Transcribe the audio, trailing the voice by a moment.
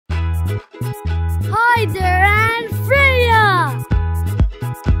Haydar and Freya!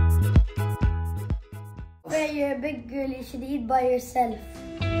 Freya, you're a big girl. You should eat by yourself.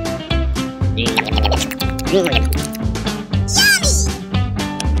 Yummy!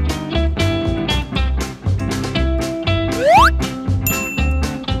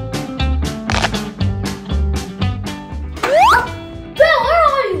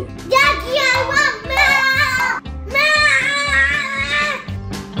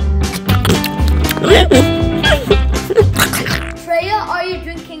 Freya, are you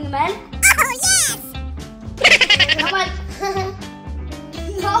drinking milk? Oh, yes! Come on.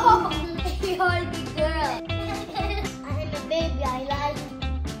 No, you're a big girl. I'm a baby, I like it.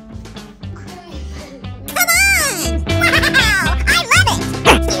 Come on! Wow! I love it!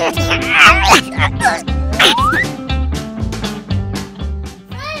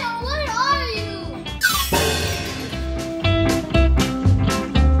 Freya, where are you?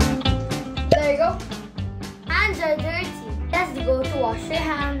 There you go. Hands are dirty. Let's go to wash your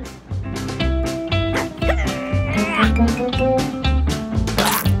hands.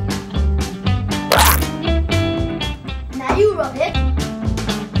 Now you rub it.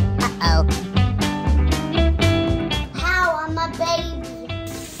 Uh-oh. How I'm a baby.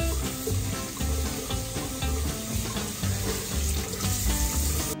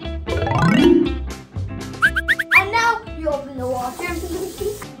 And now you open the water.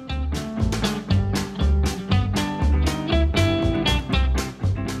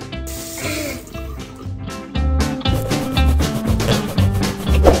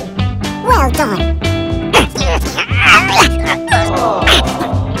 Well done.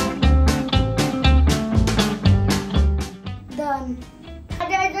 Done. I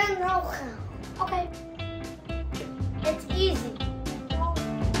don't know how. Okay. It's easy.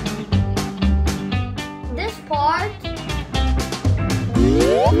 This part.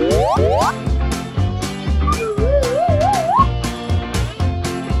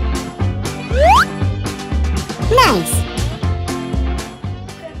 Nice.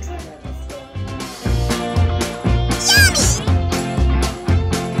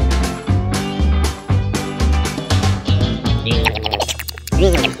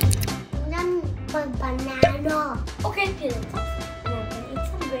 Banana. Okay, peel it off. And I'm gonna eat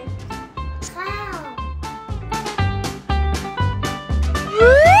some grapes. Wow.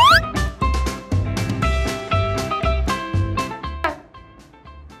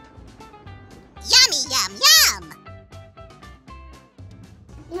 Yummy, yum, yum.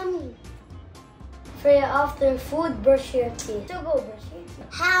 Yummy. Freya, after food, brush your teeth. So go brush your teeth.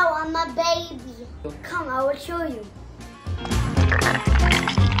 How? I'm a baby. Come, I will show you.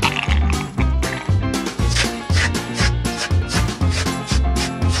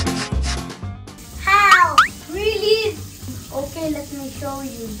 How? Really? Okay, let me show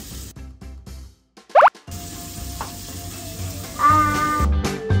you.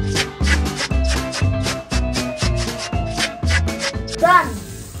 Done.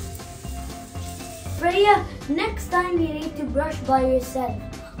 Freya, next time you need to brush by yourself.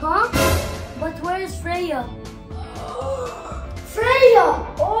 Huh? But where is Freya? Freya,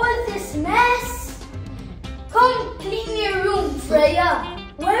 all this mess. Come clean your room, Freya.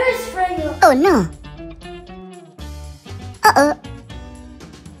 Where is Freya? Oh, no. Uh-oh.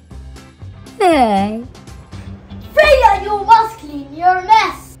 Hey. Freya, you must clean your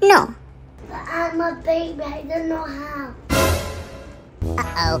mess. No. But I'm a baby, I don't know how.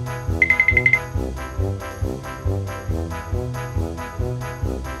 Uh-oh.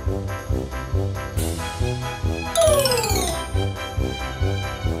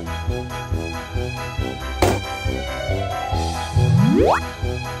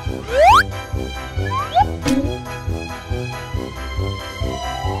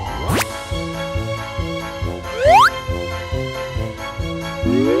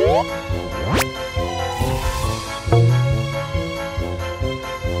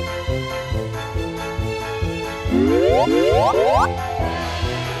 Woo!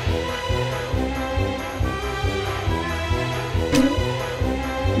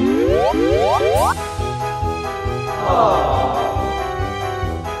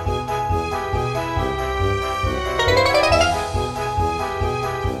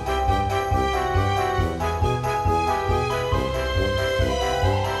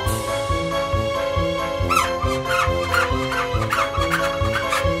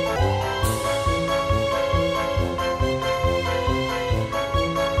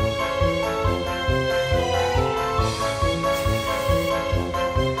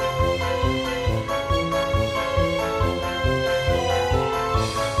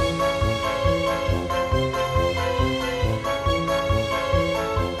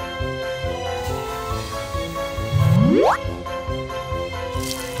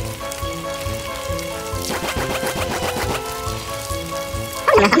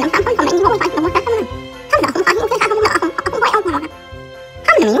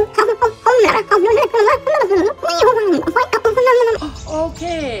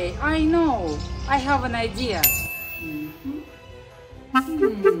 Okay, I know. I have an idea.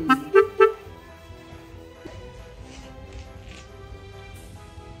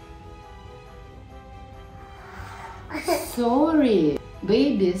 Sorry,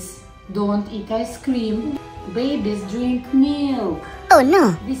 babies don't eat ice cream. Babies drink milk. Oh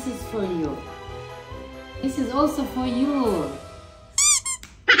no. This is for you. This is also for you.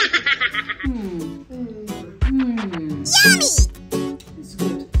 Yummy! It's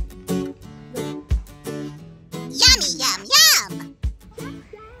good. Yummy, yum, yum!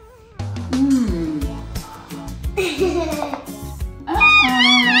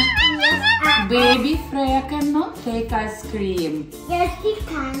 Baby Freya cannot take ice cream. Yes, he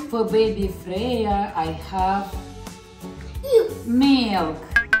can. For baby Freya, I have milk.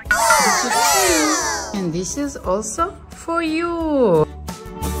 This is for you. And this is also for you.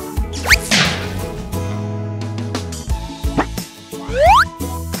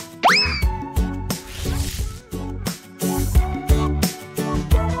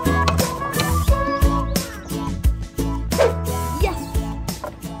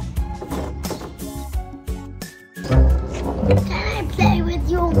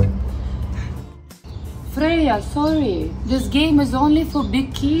 Freya, sorry. This game is only for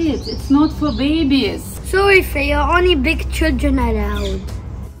big kids. It's not for babies. Sorry, Freya. Only big children are allowed.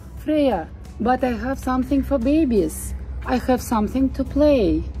 Freya, but I have something for babies. I have something to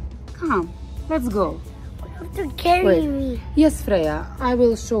play. Come, let's go. You have to carry me. Yes, Freya, I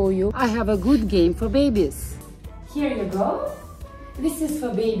will show you. I have a good game for babies. Here you go. This is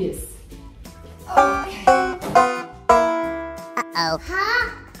for babies. Uh-oh. Huh?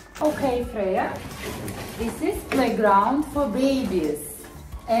 Okay, Freya. This is playground for babies.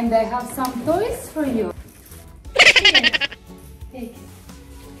 And I have some toys for you. Here, take it.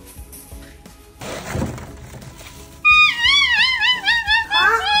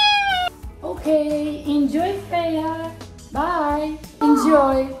 Okay, enjoy, Freya. Bye.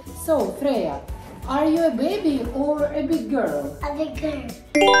 Enjoy. So, Freya, are you a baby or a big girl? A big girl.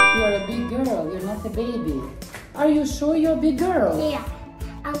 You're a big girl, you're not a baby. Are you sure you're a big girl? Yeah,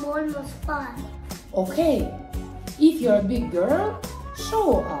 I'm almost 5. Okay. If you're a big girl,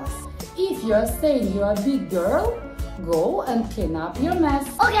 show us. If you're saying you're a big girl, go and clean up your mess.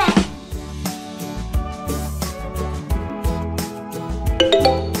 Okay.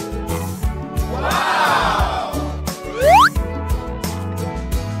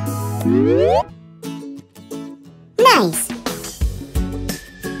 Nice.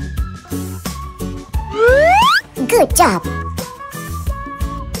 Good job.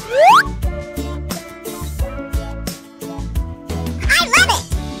 I love it.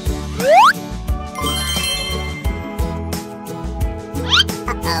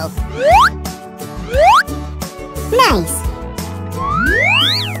 Uh-oh. Nice.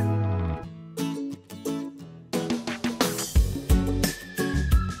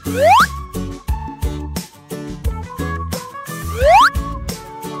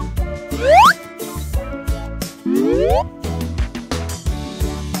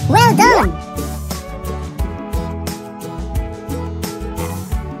 Well done!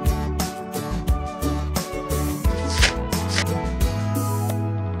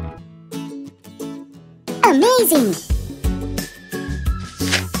 Amazing!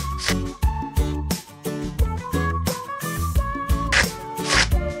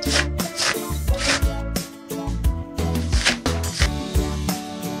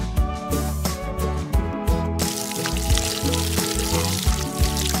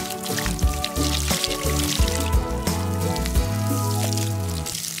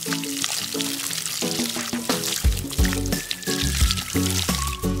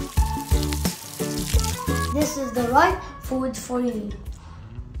 This is the right food for you.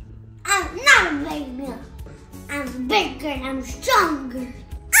 I'm not a baby. I'm bigger and I'm stronger.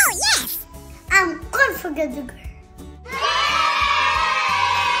 Oh, yes! I'm confident.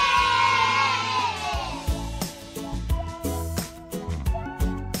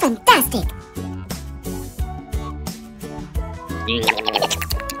 Fantastic! Yummy,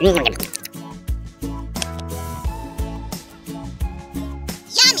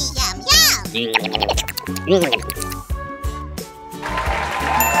 yum, yum!